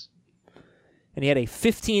backs. And he had a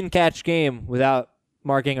 15-catch game without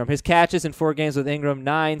Mark Ingram. His catches in 4 games with Ingram,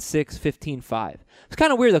 9, 6, 15, 5. It's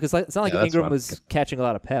kind of weird, though, because it's not like Ingram was catching a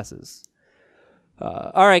lot of passes.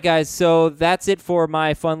 All right, guys, so that's it for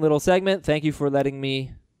my fun little segment. Thank you for letting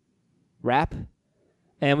me rap.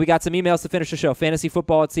 And we got some emails to finish the show.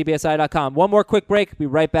 fantasyfootball@cbsi.com. One more quick break. Be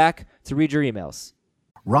right back to read your emails.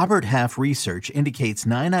 Robert Half research indicates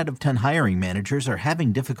 9 out of 10 hiring managers are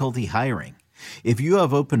having difficulty hiring. If you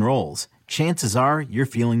have open roles, chances are you're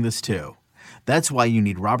feeling this too. That's why you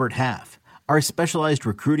need Robert Half. Our specialized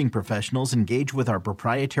recruiting professionals engage with our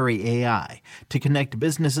proprietary AI to connect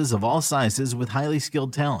businesses of all sizes with highly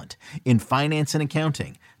skilled talent in finance and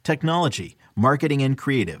accounting, technology, marketing and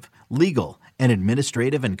creative, legal, and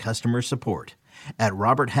administrative and customer support. At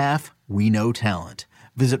Robert Half, we know talent.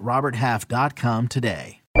 Visit roberthalf.com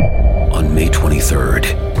today. On May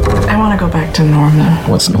 23rd, I want to go back to normal.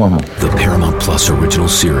 What's normal? the Paramount Plus original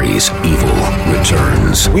series Evil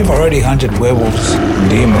returns. We've already hunted werewolves and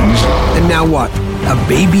demons. And now what? A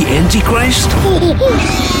baby Antichrist?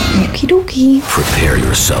 Okie dokie. Prepare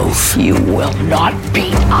yourself You will not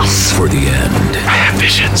beat us. for the end. I have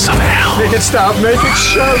visions of hell. Make it stop. Make it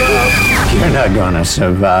shut up. You're not gonna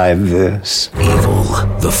survive this. Evil,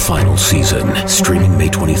 the final season, streaming May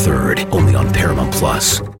 23rd, only on Paramount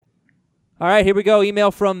Plus. All right, here we go. Email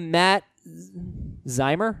from Matt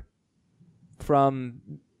Zeimer from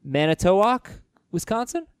Manitowoc,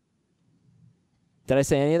 Wisconsin. Did I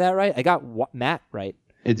say any of that right? I got Matt right.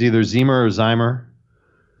 It's either Zemer or Zymer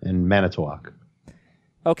in Manitowoc.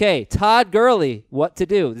 Okay, Todd Gurley, what to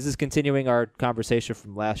do? This is continuing our conversation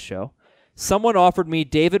from last show. Someone offered me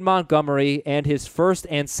David Montgomery and his first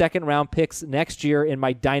and second round picks next year in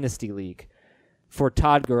my Dynasty League for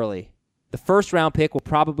Todd Gurley. The first round pick will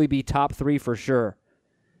probably be top 3 for sure.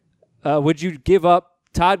 Would you give up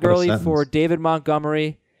Todd Gurley for David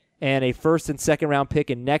Montgomery and a first and second round pick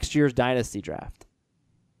in next year's Dynasty draft?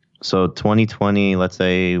 So 2020, let's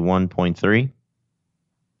say 1.3,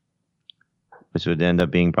 which would end up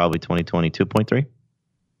being probably 2020 2.3.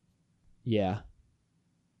 Yeah.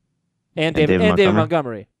 And David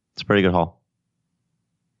Montgomery. It's a pretty good haul.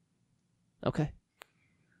 Okay.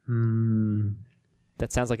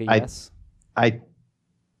 That sounds like a yes.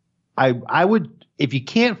 I would, if you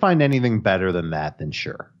can't find anything better than that, then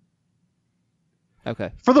sure.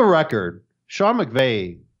 Okay. For the record, Sean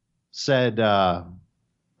McVay said, I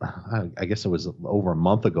guess it was over a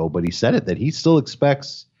month ago, but he said it, that he still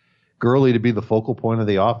expects Gurley to be the focal point of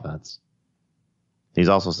the offense. He's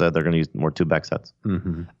also said they're going to use more 2-back sets.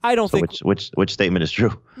 Mm-hmm. I don't think which statement is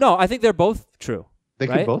true. No, I think they're both true. They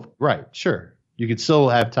could both, right? Sure. You could still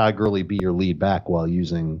have Todd Gurley be your lead back while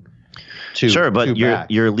using two. Sure, but two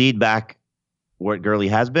your lead back, what Gurley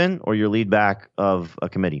has been, or your lead back of a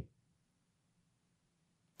committee.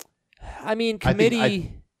 I mean,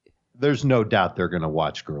 committee. There's no doubt they're going to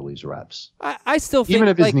watch Gurley's reps. I still think, even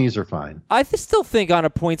if his knees are fine. I still think on a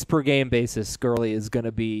points per game basis, Gurley is going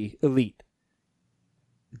to be elite.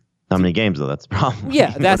 How many games though? That's the problem.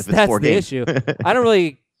 Yeah, that's the games? issue. I don't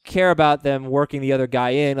really care about them working the other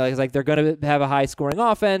guy in. Like they're going to have a high scoring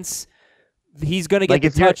offense. He's going to get the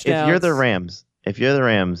touchdowns. If you're the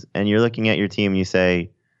Rams, and you're looking at your team, and you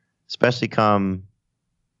say, especially come,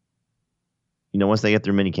 once they get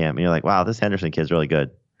through minicamp, and you're like, wow, this Henderson kid's really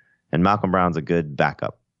good, and Malcolm Brown's a good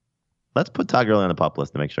backup. Let's put Todd Gurley on the pup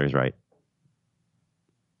list to make sure he's right.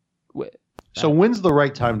 So when's the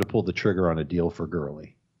right time to pull the trigger on a deal for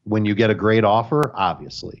Gurley? When you get a great offer,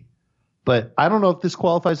 obviously. But I don't know if this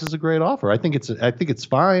qualifies as a great offer. I think it's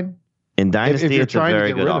fine. In Dynasty, it's a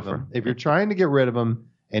very good offer. If you're trying to get rid of him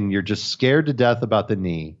and you're just scared to death about the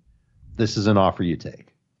knee, this is an offer you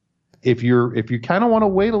take. If you kind of want to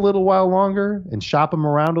wait a little while longer and shop him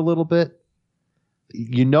around a little bit,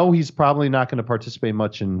 he's probably not going to participate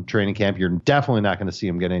much in training camp. You're definitely not going to see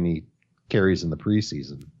him get any carries in the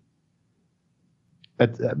preseason.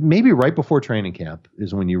 Maybe right before training camp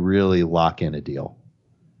is when you really lock in a deal.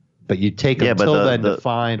 But you take until then to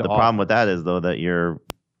find. The problem with that is though that you're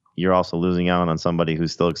also losing out on somebody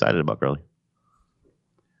who's still excited about Gurley.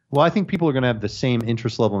 Well, I think people are going to have the same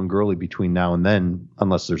interest level in Gurley between now and then,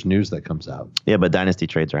 unless there's news that comes out. Yeah, but dynasty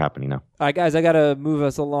trades are happening now. All right, guys, I got to move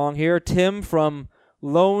us along here. Tim from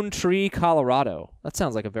Lone Tree, Colorado. That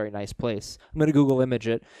sounds like a very nice place. I'm going to Google image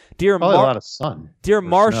it. Probably a lot of sun. Dear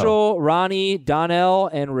Marshall, snow. Ronnie, Donnell,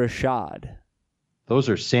 and Rashad. Those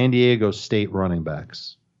are San Diego State running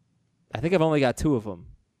backs. I think I've only got 2 of them.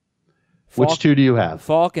 Which 2 do you have?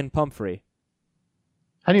 Falk and Pumphrey.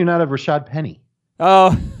 How do you not have Rashad Penny?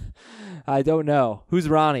 Oh, I don't know. Who's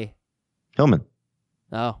Ronnie? Hillman.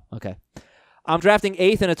 Oh, okay. I'm drafting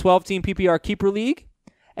 8th in a 12-team PPR keeper league.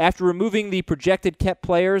 After removing the projected kept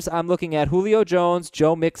players, I'm looking at Julio Jones,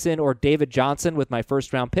 Joe Mixon, or David Johnson with my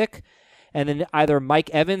first-round pick, and then either Mike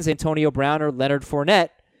Evans, Antonio Brown, or Leonard Fournette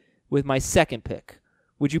with my second pick.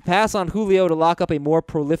 Would you pass on Julio to lock up a more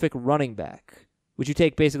prolific running back? Would you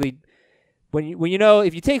take basically,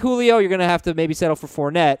 if you take Julio, you're going to have to maybe settle for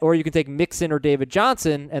Fournette, or you can take Mixon or David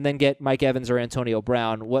Johnson and then get Mike Evans or Antonio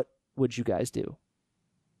Brown. What would you guys do?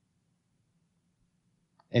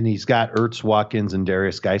 And he's got Ertz, Watkins, and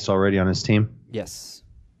Darius Geis already on his team? Yes.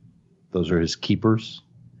 Those are his keepers?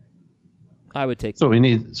 I would take So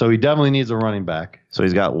he definitely needs a running back. So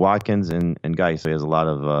he's got Watkins and Geis, so he has a lot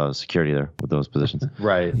of security there with those positions.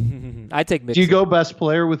 Right. I'd take Mixon. Do you go best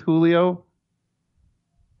player with Julio?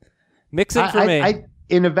 Mixon for me.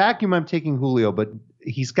 In a vacuum, I'm taking Julio, but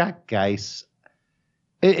he's got Geis.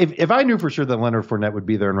 If I knew for sure that Leonard Fournette would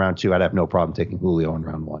be there in round 2, I'd have no problem taking Julio in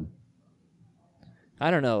round 1.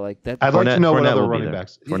 I don't know, like that. I'd like to know what other running there.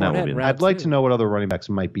 backs. Fournette will be there. I'd like to know what other running backs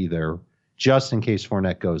might be there, just in case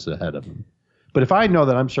Fournette goes ahead of him. But if I know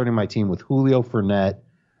that I'm starting my team with Julio, Fournette,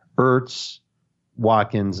 Ertz,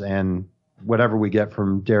 Watkins, and whatever we get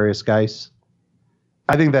from Darius Geis,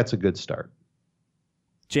 I think that's a good start.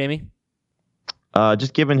 Jamie?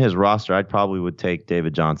 Just given his roster, I'd probably would take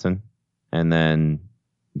David Johnson and then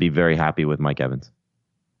be very happy with Mike Evans.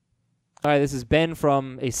 All right, this is Ben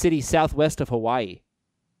from a city southwest of Hawaii.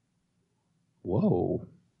 Whoa.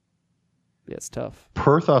 Yeah, it's tough.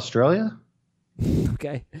 Perth, Australia?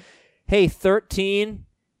 Okay. Hey, 13,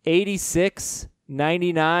 86,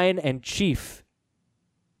 99, and Chief.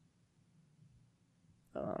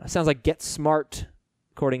 Sounds like Get Smart,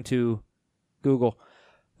 according to Google.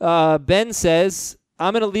 Ben says,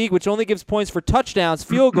 I'm in a league which only gives points for touchdowns,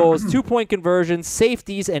 field goals, 2-point conversions,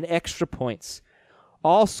 safeties, and extra points.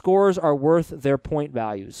 All scores are worth their point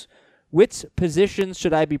values. Which positions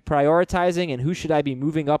should I be prioritizing, and who should I be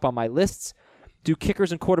moving up on my lists? Do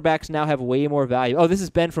kickers and quarterbacks now have way more value? Oh, this is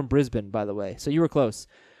Ben from Brisbane, by the way, so you were close.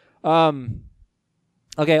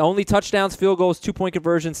 Okay, only touchdowns, field goals, 2-point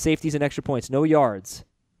conversions, safeties, and extra points. No yards.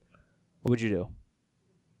 What would you do?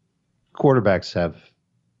 Quarterbacks have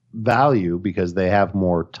value because they have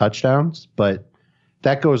more touchdowns, but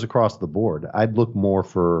that goes across the board. I'd look more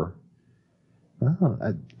for.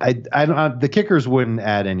 I don't. The kickers wouldn't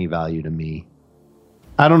add any value to me.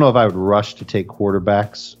 I don't know if I would rush to take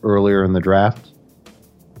quarterbacks earlier in the draft.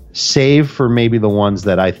 Save for maybe the ones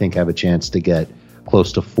that I think have a chance to get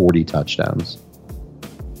close to 40 touchdowns.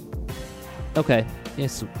 Okay,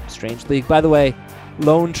 it's a strange league. By the way,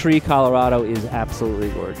 Lone Tree, Colorado is absolutely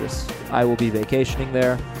gorgeous. I will be vacationing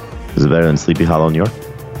there. Is it better than Sleepy Hollow, New York?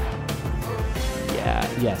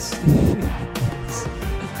 Yeah, yes.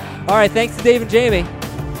 All right, thanks to Dave and Jamie.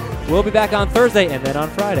 We'll be back on Thursday and then on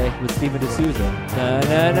Friday with Steven D'Souza. Na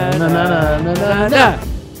na na na na na na.